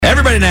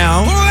Everybody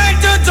now. Let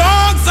the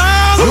dogs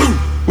out.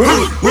 People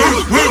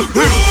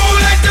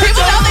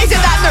know they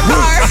did that in their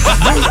car.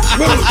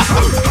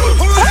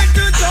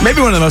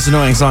 Maybe one of the most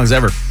annoying songs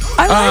ever.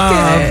 I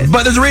like it.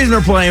 But there's a reason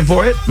they're playing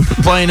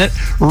it.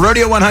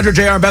 Rodeo 100,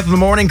 JR and Beth in the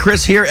morning.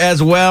 Chris here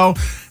as well.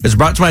 It's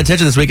brought to my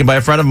attention this weekend by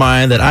a friend of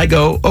mine that I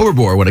go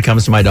overboard when it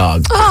comes to my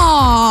dog.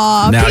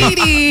 Aw, Now,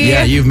 Petey.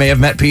 Yeah, you may have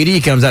met Petey.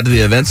 He comes out to the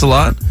events a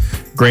lot.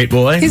 Great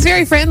boy. He's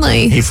very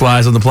friendly. He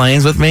flies on the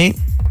planes with me.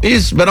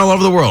 He's been all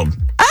over the world.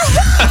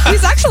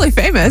 He's actually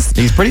famous.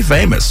 He's pretty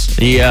famous.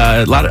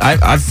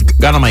 I've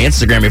gone on my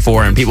Instagram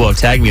before, and people have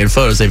tagged me in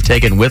photos they've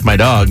taken with my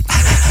dog.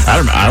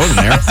 I wasn't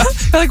there.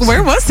 Like,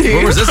 where was he?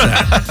 Where was this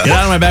at? Get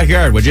out of my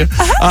backyard, would you?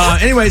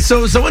 Anyway,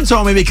 so someone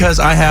told me because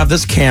I have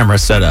this camera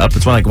set up.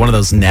 It's one of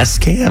those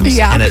Nest cams.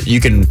 Yeah. And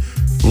you can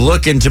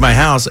look into my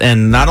house,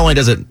 and not only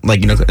does it,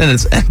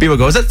 and people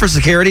go, is that for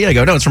security? I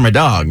go, no, it's for my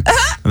dog.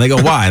 And they go,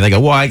 why? And they go,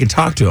 well, I can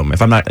talk to him.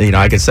 If I'm not,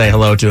 I can say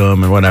hello to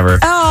him and whatever.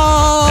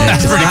 Oh,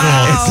 That's pretty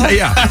cool.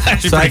 Yeah.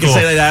 So I can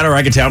say that, or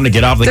I can tell him to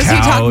get off the couch. Does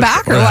he talk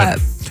back or what?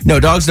 No,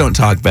 dogs don't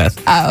talk, Beth.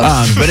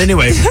 Oh. But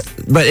anyway,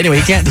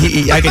 he can't.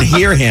 I can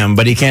hear him,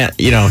 but he can't.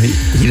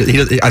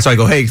 So I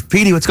go, hey,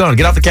 Petey, what's going on?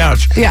 Get off the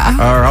couch. Yeah.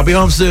 Or I'll be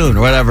home soon,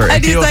 or whatever.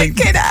 And he's like, think,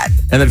 hey, Dad.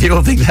 and then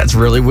people think that's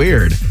really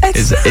weird.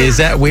 Is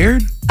that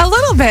weird? A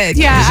little bit,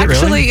 yeah. Is it really?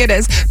 Actually, it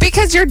is.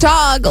 Because your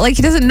dog,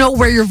 he doesn't know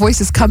where your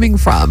voice is coming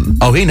from.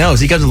 Oh, he knows.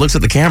 He comes and looks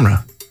at the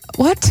camera.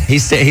 What? He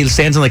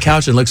stands on the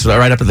couch and looks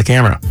right up at the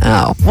camera.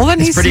 Oh. Well, then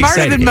he's pretty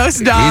smarter exciting. than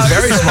most dogs. He's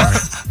very smart.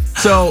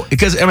 So,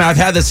 because, I've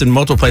had this in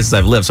multiple places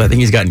I've lived, so I think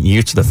he's gotten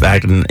used to the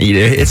fact, and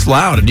it's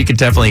loud, and you can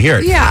definitely hear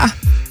it. Yeah.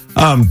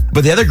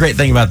 But the other great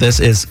thing about this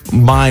is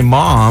my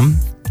mom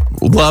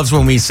loves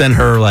when we send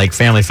her,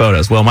 family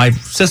photos. Well, my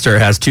sister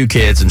has 2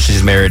 kids, and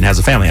she's married and has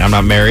a family. I'm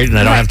not married, and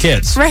I don't have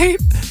kids. Right.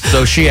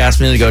 So she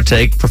asked me to go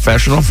take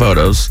professional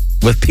photos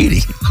with Petey.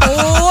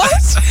 What?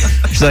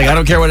 She's like, I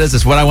don't care what it is.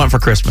 It's what I want for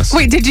Christmas.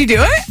 Wait, did you do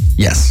it?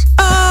 Yes.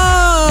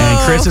 Oh. And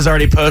Chris has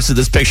already posted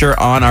this picture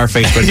on our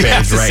Facebook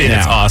page right now.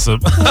 It's awesome.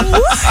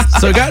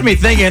 So it got me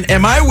thinking,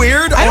 am I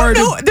weird? I don't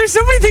know. There's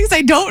so many things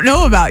I don't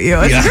know about you.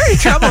 It's very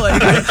troubling.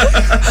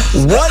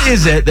 What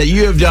is it that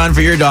you have done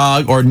for your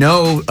dog or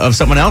know of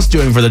someone else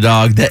doing for the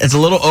dog that it's a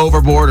little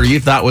overboard or you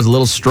thought was a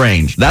little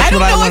strange? That's I don't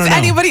what I know want if to know.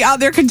 anybody out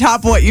there can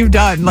top what you've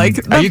done. Are you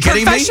kidding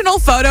me? Professional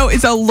photo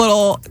is a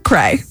little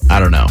cray. I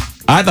don't know.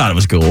 I thought it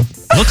was cool.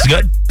 Looks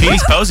good.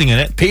 Petey's posing in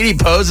it. Petey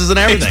poses and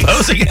everything. He's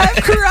posing in I'm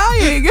it.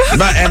 crying.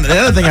 And the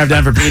other thing I've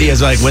done for Petey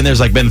is when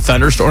there's been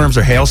thunderstorms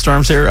or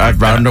hailstorms here, I've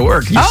brought him to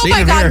work. You've Oh seen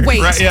my him God, here.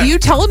 wait. Right, yeah. You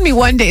told me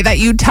one day that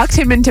you tucked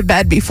him into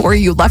bed before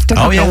you left to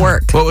come to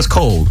work. Well, it was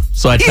cold,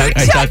 so I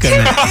tucked him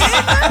in.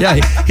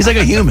 Yeah, he's like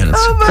a human. It's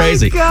Oh my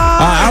crazy.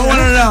 God. I want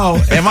to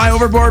know, am I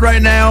overboard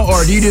right now,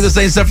 or do you do the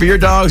same stuff for your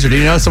dogs, or do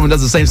you know someone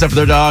does the same stuff for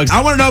their dogs?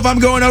 I want to know if I'm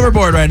going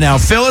overboard right now.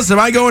 Phyllis, am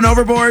I going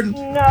overboard?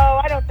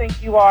 No, I don't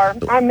think you are.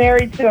 I'm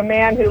married to a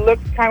man who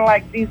looks kind of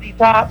like ZZ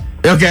Top.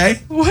 Okay.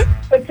 What?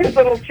 Puts his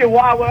little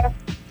chihuahua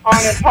on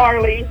his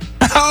Harley.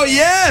 Oh,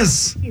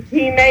 yes.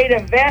 He made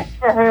a vest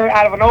for her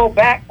out of an old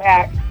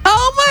backpack.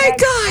 Oh my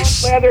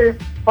Has gosh. a leather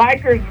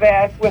biker's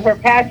vest with her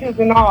patches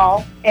and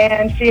all.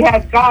 And she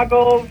has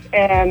goggles,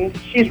 and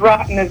she's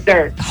rotten as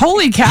dirt.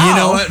 Holy cow. You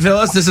know what,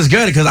 Phyllis? This is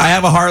good because I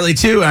have a Harley,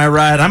 too, and I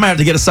ride. I might have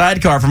to get a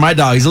sidecar for my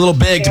dog. He's a little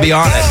big, to be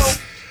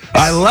honest.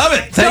 I love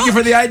it. Thank you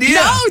for the idea.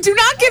 No, do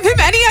not give him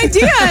any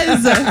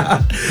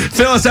ideas.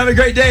 Phyllis, have a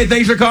great day.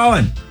 Thanks for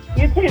calling.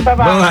 You too. Bye-bye.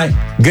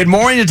 Bye. Good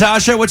morning,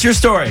 Natasha. What's your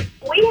story?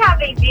 We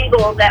have a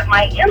beagle that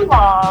my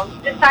in-laws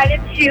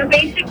decided to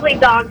basically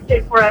dog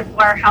sit for us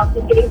while our house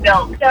was getting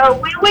built. So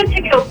we went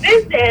to go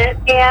visit,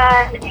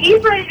 and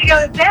he's ready to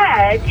go to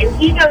bed, and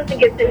he goes and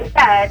gets in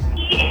bed.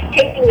 He is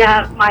taking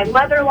up my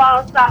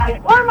mother-in-law's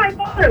side or my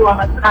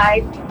father-in-law's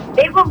side.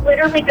 They will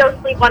literally go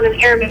sleep on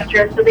an air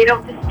mattress so they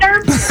don't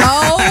disturb him.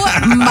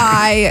 Oh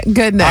my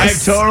goodness.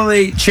 I've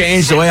totally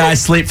changed the way I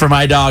sleep for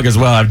my dog as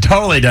well. I've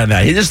totally done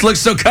that. He just looks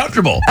so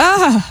comfortable.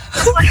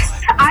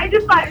 I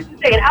decided to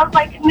say it. I was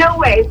like, no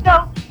way.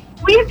 So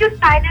we have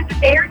decided that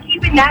they are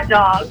keeping that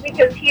dog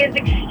because he is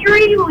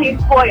extremely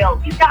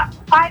spoiled. He's got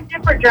 5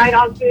 different dry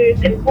dog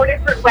foods and 4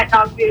 different wet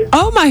dog foods.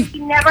 Oh my. He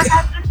never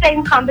has the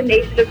same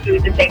combination of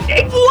food the same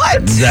day.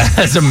 What?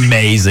 That's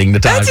amazing,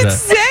 Natasha.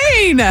 That's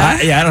insane. I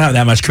don't have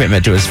that much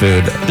commitment to his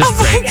food. Just Oh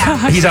my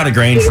gosh. He's on a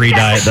grain-free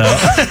diet,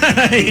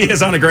 though. He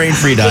is on a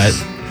grain-free diet.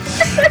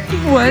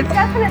 What?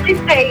 Definitely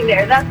staying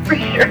there, that's for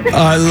sure.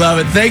 I love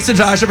it. Thanks,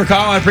 Natasha, for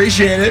calling. I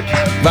appreciate it.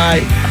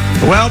 Bye.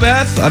 Well,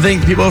 Beth, I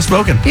think people have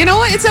spoken. You know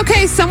what? It's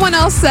okay. Someone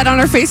else said on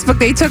our Facebook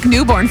they took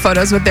newborn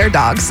photos with their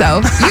dog. So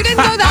you didn't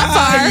go that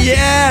far.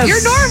 Yes.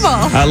 You're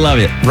normal. I love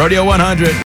it. Rodeo 100.